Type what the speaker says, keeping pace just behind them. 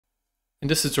In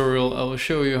this tutorial, I will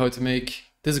show you how to make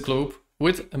this globe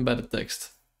with embedded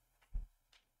text.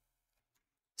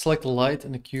 Select the light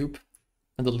and the cube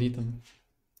and delete them.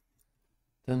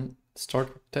 Then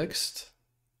start with text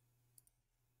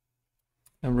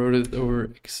and rotate it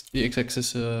over the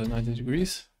x-axis 90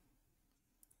 degrees.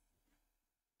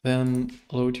 Then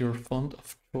load your font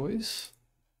of choice.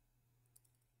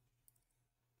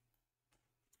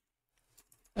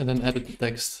 And then edit the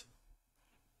text.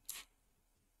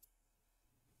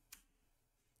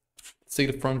 Let's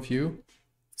take the front view,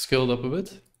 scale it up a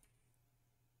bit.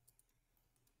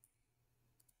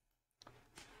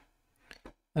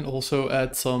 And also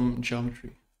add some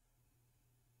geometry.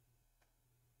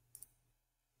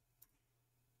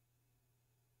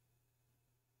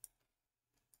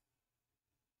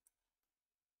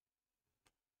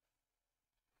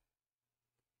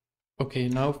 Okay,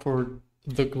 now for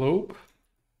the globe,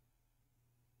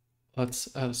 let's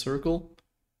add a circle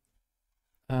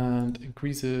and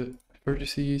increase the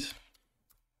vertices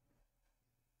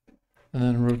and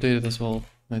then rotate it as well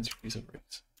 90 degrees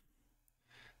upwards.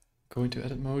 Go into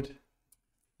edit mode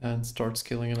and start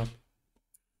scaling it up.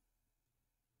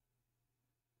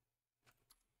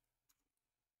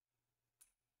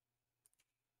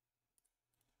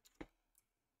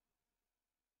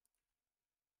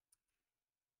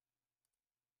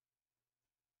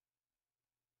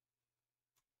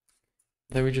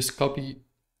 Then we just copy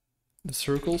the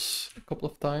circles a couple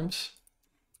of times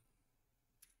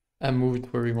and move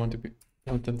it where we want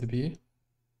them to be.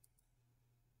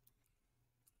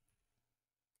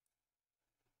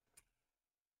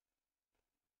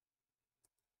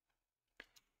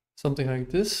 Something like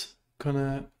this.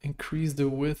 Gonna increase the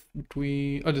width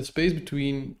between, the space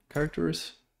between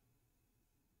characters.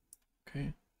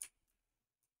 Okay.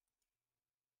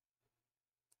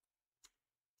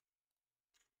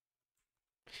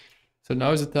 So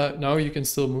now is the time. Now you can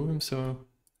still move him. So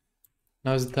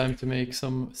now is the time to make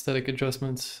some aesthetic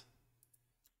adjustments,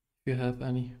 if you have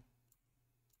any.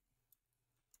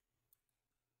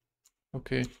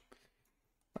 Okay.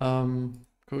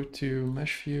 Go to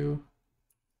mesh view.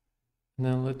 And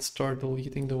then let's start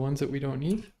deleting the ones that we don't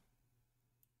need.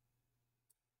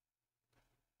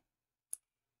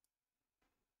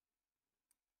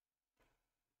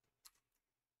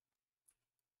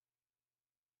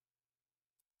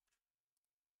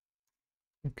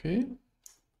 Okay.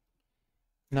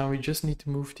 Now we just need to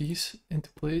move these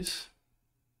into place.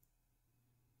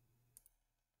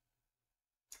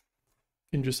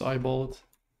 You can just eyeball it.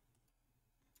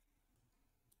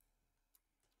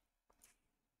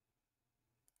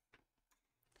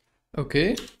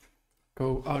 Okay,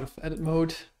 go out of edit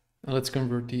mode and let's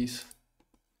convert these.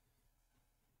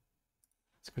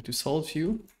 Let's go to solid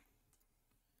view.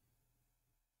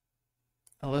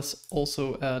 And let's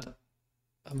also add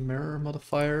a mirror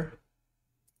modifier.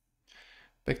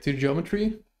 Back to geometry.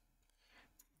 I'm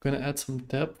gonna add some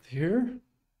depth here.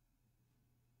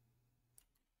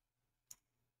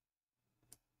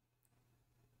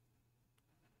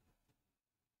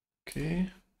 Okay.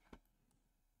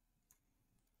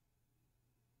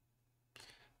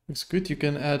 Looks good. You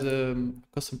can add a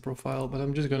custom profile, but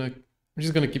I'm just gonna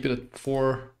keep it at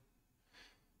 4,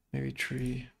 maybe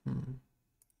 3.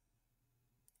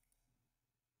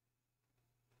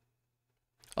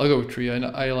 I'll go with 3.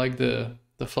 I like the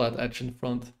flat edge in the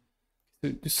front.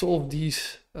 To solve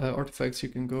these artifacts, you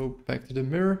can go back to the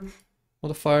mirror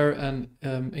modifier and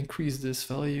increase this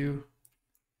value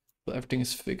so everything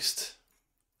is fixed.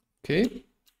 Okay.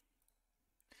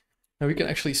 Now we can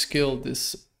actually scale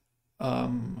this a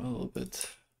little bit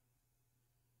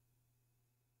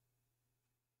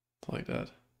like that.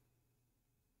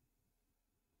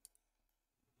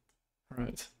 All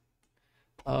right.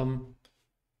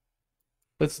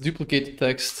 Let's duplicate the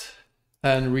text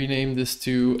and rename this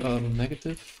to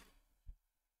negative.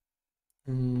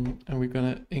 And we're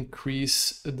gonna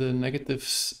increase the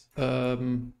negatives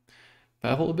bevel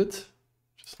a bit,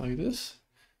 just like this.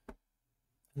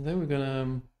 And then we're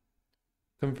gonna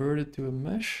convert it to a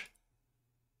mesh.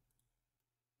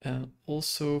 And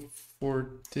also for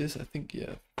this, I think,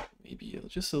 yeah, maybe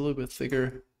just a little bit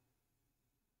thicker.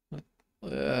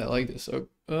 I like this. So,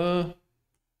 yeah,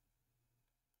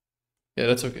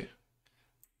 that's okay.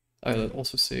 I'll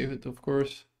also save it, of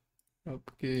course.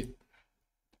 Okay.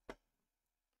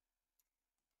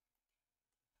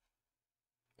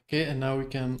 Okay, and now we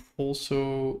can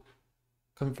also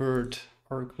convert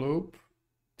our globe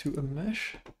to a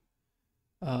mesh.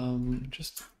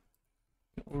 Just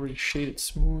already shade it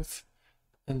smooth,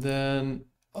 and then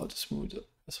auto smooth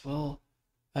as well.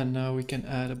 And now we can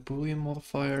add a Boolean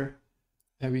modifier,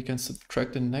 and we can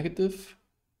subtract the negative.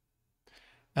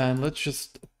 And let's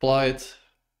just apply it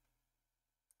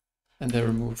and then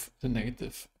remove the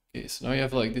negative. Okay, so now you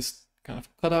have like this kind of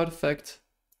cutout effect.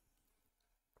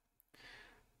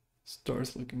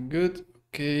 Starts looking good.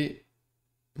 Okay,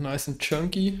 nice and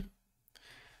chunky.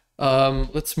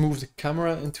 Let's move the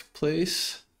camera into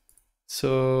place.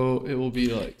 So it will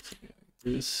be like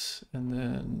this, and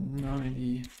then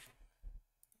 90.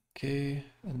 Okay,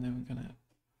 and then we're gonna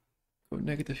go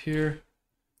negative here.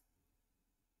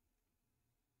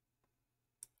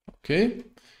 Okay,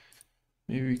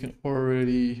 maybe we can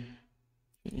already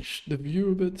change the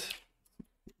view a bit.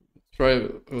 Try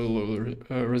a lower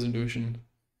resolution.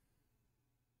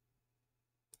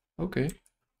 Okay.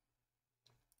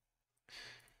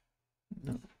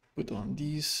 Now put on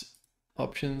these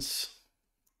options.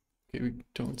 Okay, we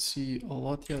don't see a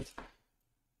lot yet.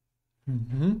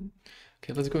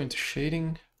 Okay, let's go into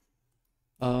shading.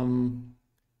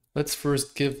 Let's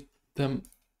first give them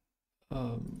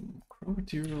chroma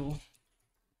material.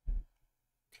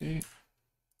 Okay.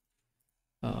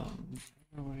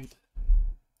 Wait.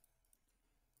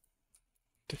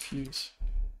 Diffuse.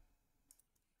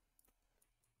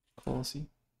 Glossy.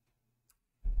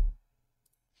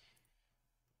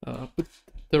 Put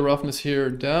the roughness here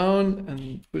down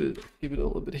and give it a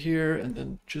little bit here, and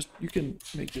then just you can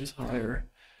make this higher.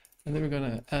 And then we're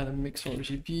gonna add a mix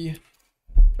RGB.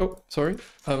 Oh, sorry,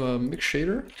 a mix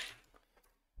shader.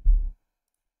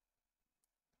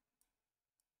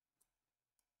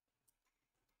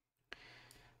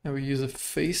 And we use a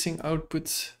facing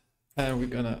output, and we're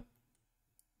gonna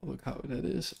look how that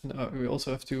is. And we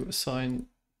also have to assign,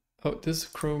 oh, this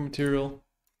chrome material.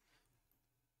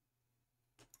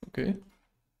 Okay.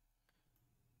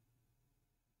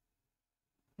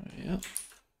 Yeah.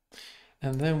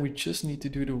 And then we just need to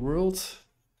do the world.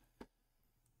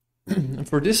 And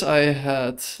for this I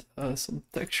had some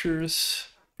textures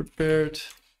prepared,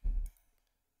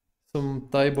 some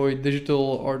Thaiboy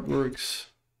digital artworks.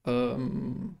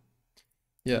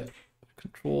 Yeah,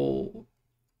 control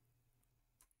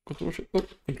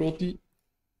T.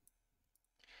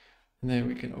 And then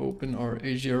we can open our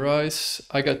HDRIs.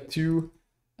 I got two,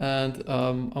 and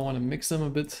I want to mix them a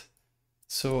bit.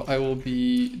 So I will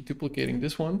be duplicating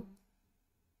this one.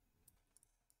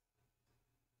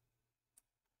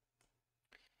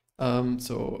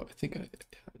 So I think I have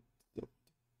the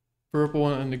purple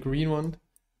one and the green one.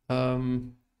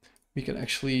 We can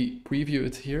actually preview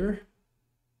it here.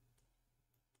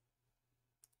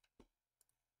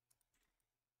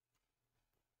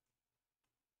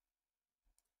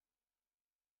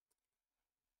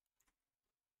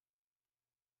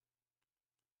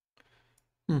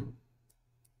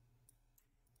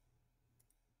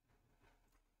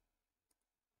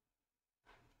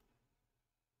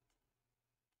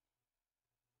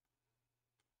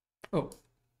 Oh.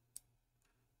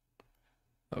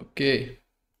 Okay.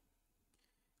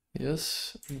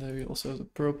 Yes, and then we also have the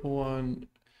purple one.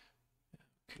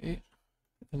 Okay.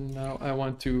 And now I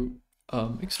want to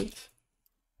mix it.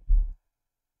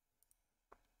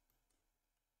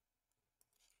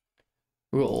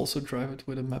 We'll also drive it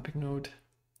with a mapping node,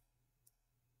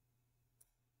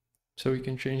 so we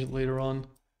can change it later on.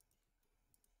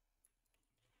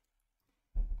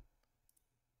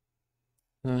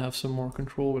 And then have some more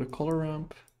control with a color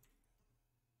ramp.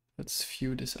 Let's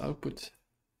view this output.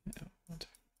 Yeah,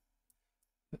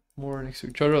 more next to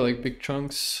each other, like big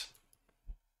chunks.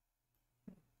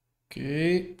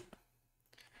 Okay.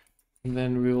 And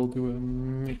then we'll do a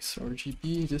mix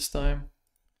RGB this time.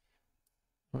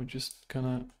 We're just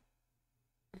gonna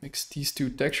mix these two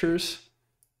textures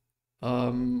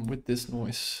with this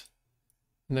noise.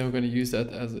 And then we're gonna use that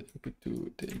as an input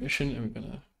to the emission, and we're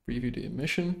gonna preview the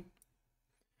emission.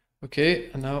 Okay,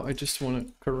 and now I just want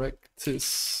to correct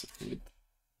this with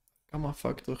gamma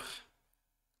factor.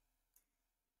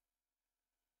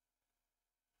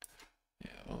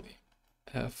 Yeah, I only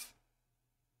have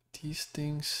these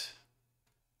things.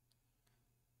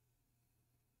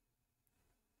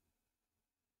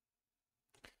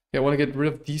 Yeah, I want to get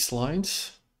rid of these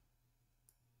lines.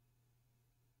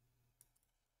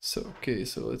 So, okay,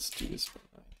 so let's do this.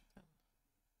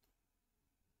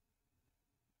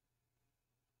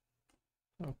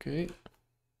 Okay.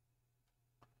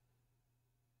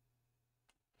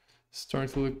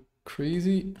 Starting to look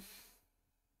crazy.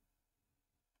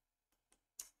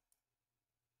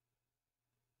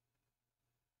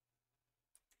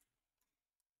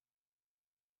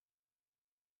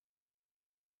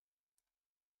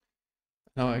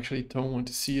 Now I actually don't want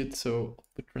to see it, so I'll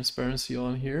put transparency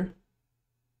on here.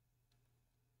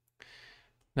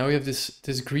 Now we have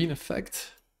this green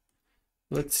effect.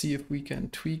 Let's see if we can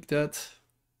tweak that.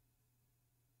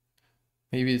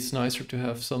 Maybe it's nicer to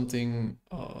have something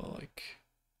like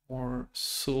more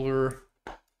silver.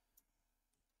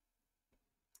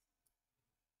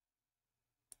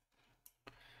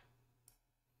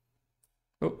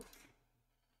 Oh,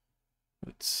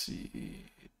 let's see.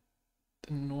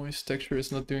 The noise texture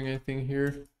is not doing anything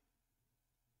here.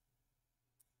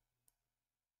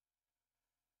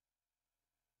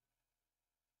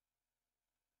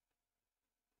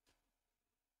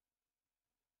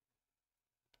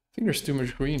 I think there's too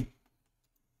much green.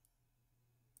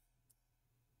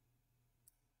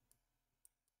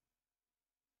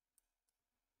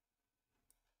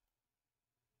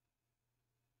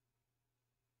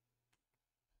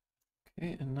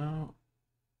 Okay, and now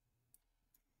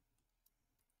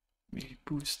we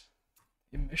boost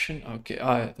emission. Okay,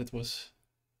 that was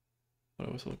what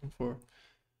I was looking for.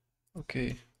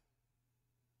 Okay.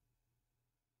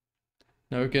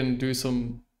 Now we can do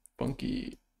some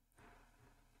funky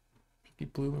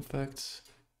bloom effects.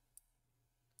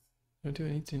 Do I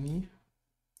need to knee?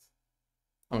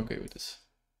 I'm okay with this.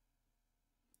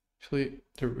 Actually,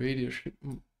 the radius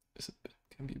can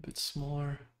be a bit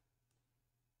smaller.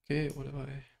 Okay, what do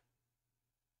I?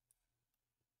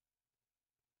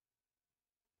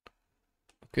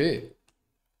 Okay,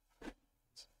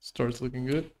 starts looking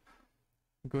good.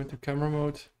 Go into camera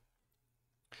mode,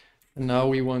 and now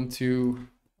we want to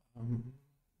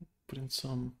put in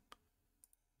some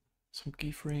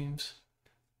keyframes.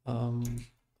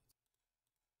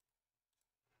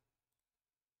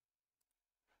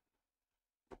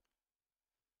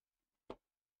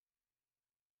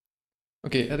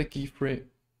 Okay, add a keyframe.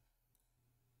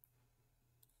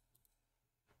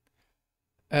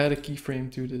 Add a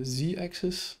keyframe to the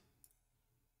Z-axis,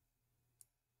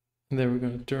 and then we're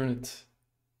going to turn it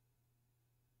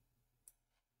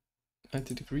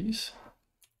 90 degrees.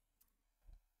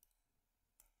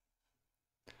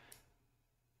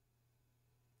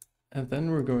 And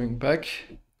then we're going back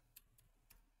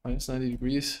minus 90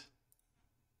 degrees.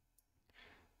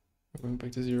 We're going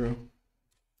back to 0.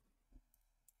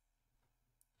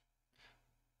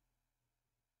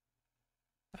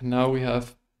 And now we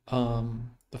have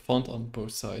the font on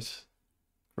both sides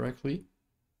correctly.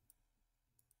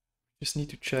 Just need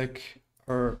to check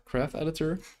our craft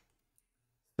editor.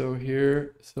 So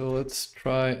here, let's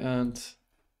try and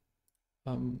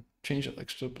change the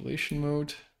extrapolation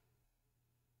mode.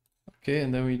 Okay,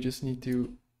 and then we just need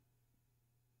to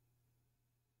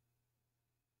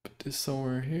put this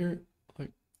somewhere here,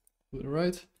 like to the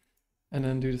right, and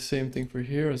then do the same thing for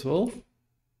here as well.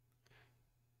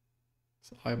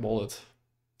 So eyeball it,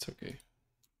 it's okay.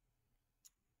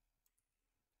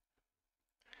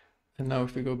 And now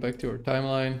if we go back to our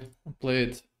timeline and play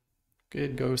it, okay,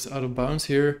 it goes out of bounds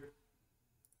here.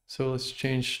 So let's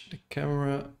change the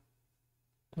camera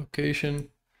location.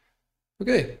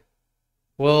 Okay,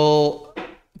 well,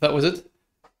 that was it.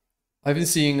 I've been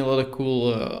seeing a lot of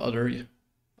cool other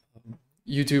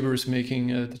YouTubers making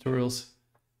tutorials,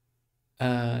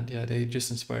 and yeah, they just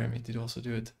inspire me to also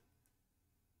do it.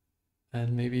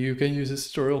 And maybe you can use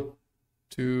this tutorial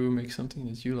to make something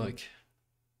that you like.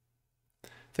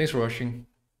 Thanks for watching.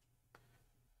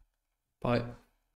 Bye.